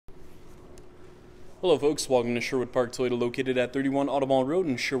Hello folks, welcome to Sherwood Park Toyota, located at 31 Automall Road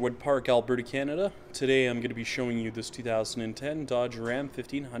in Sherwood Park, Alberta, Canada. Today I'm going to be showing you this 2010 Dodge Ram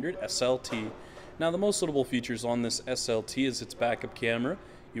 1500 SLT. Now the most notable features on this SLT is its backup camera.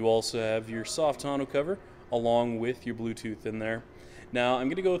 You also have your soft tonneau cover along with your Bluetooth in there. Now I'm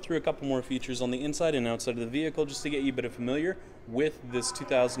going to go through a couple more features on the inside and outside of the vehicle just to get you a bit familiar with this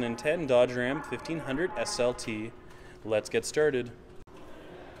 2010 Dodge Ram 1500 SLT. Let's get started.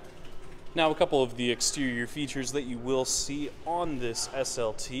 Now, a couple of the exterior features that you will see on this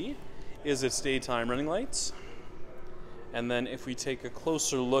SLT is its daytime running lights. And then if we take a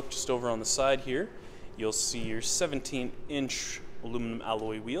closer look just over on the side here, you'll see your 17-inch aluminum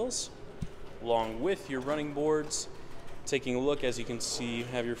alloy wheels along with your running boards. Taking a look, as you can see, you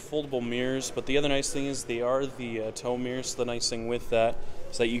have your foldable mirrors, but the other nice thing is they are the tow mirrors. So the nice thing with that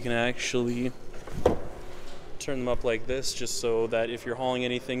is that you can actually turn them up like this, just so that if you're hauling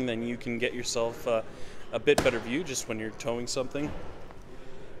anything, then you can get yourself a bit better view just when you're towing something.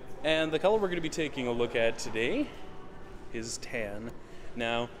 And the color we're going to be taking a look at today is tan.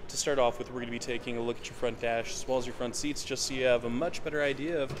 Now, to start off with, we're going to be taking a look at your front dash as well as your front seats, just so you have a much better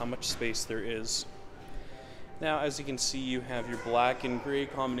idea of how much space there is. Now, as you can see, you have your black and gray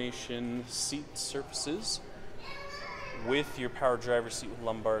combination seat surfaces with your power driver's seat with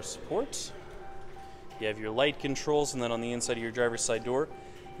lumbar support. You have your light controls, and then on the inside of your driver's side door,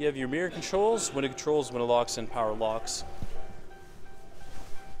 you have your mirror controls, window locks, and power locks.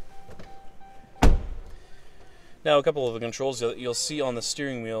 Now, a couple of the controls that you'll see on the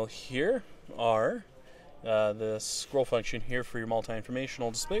steering wheel here are the scroll function here for your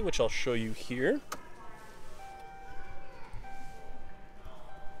multi-informational display, which I'll show you here.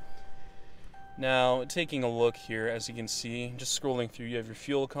 Now, taking a look here, as you can see, just scrolling through, you have your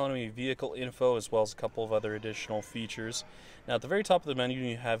fuel economy, vehicle info, as well as a couple of other additional features. Now, at the very top of the menu,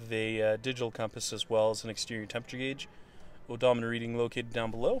 you have a digital compass as well as an exterior temperature gauge, odometer reading located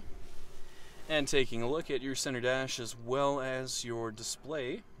down below. And taking a look at your center dash as well as your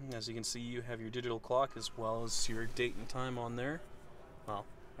display, as you can see, you have your digital clock as well as your date and time on there. Well,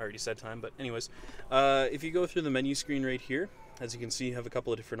 I already said time, but anyways, if you go through the menu screen right here, as you can see, you have a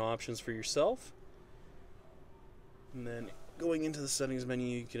couple of different options for yourself. And then going into the settings menu,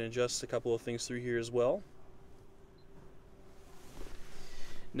 you can adjust a couple of things through here as well.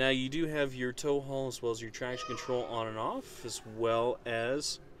 Now, you do have your tow haul as well as your traction control on and off, as well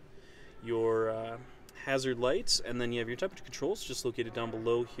as your hazard lights, and then you have your temperature controls just located down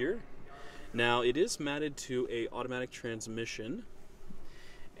below here. Now, it is matted to a automatic transmission,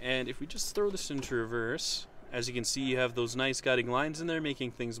 and if we just throw this into reverse, as you can see, you have those nice guiding lines in there,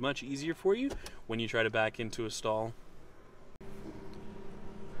 making things much easier for you when you try to back into a stall.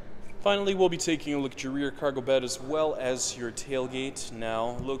 Finally, we'll be taking a look at your rear cargo bed as well as your tailgate.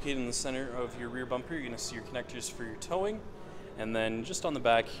 Now, located in the center of your rear bumper, you're going to see your connectors for your towing. And then just on the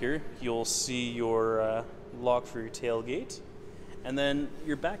back here, you'll see your lock for your tailgate. And then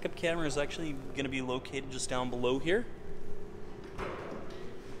your backup camera is actually going to be located just down below here.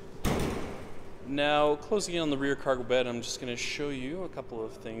 Now, closing in on the rear cargo bed, I'm just going to show you a couple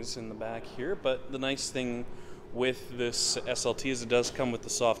of things in the back here. But the nice thing with this SLT is it does come with the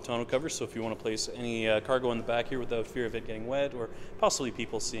soft tonneau cover, so if you want to place any cargo in the back here without fear of it getting wet or possibly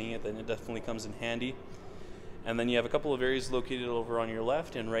people seeing it, then it definitely comes in handy. And then you have a couple of areas located over on your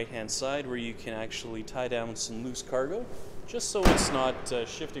left and right hand side where you can actually tie down some loose cargo, just so it's not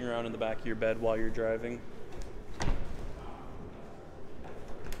shifting around in the back of your bed while you're driving.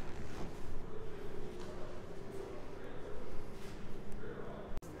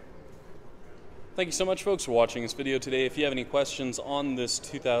 Thank you so much, folks, for watching this video today. If you have any questions on this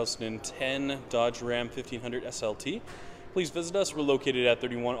 2010 Dodge Ram 1500 SLT, please visit us. We're located at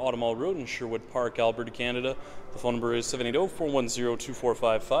 31 Automall Road in Sherwood Park, Alberta, Canada. The phone number is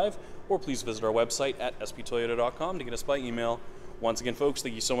 780-410-2455, or please visit our website at sptoyota.com to get us by email. Once again, folks,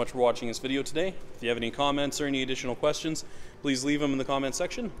 thank you so much for watching this video today. If you have any comments or any additional questions, please leave them in the comment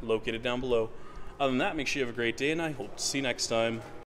section located down below. Other than that, make sure you have a great day, and I hope to see you next time.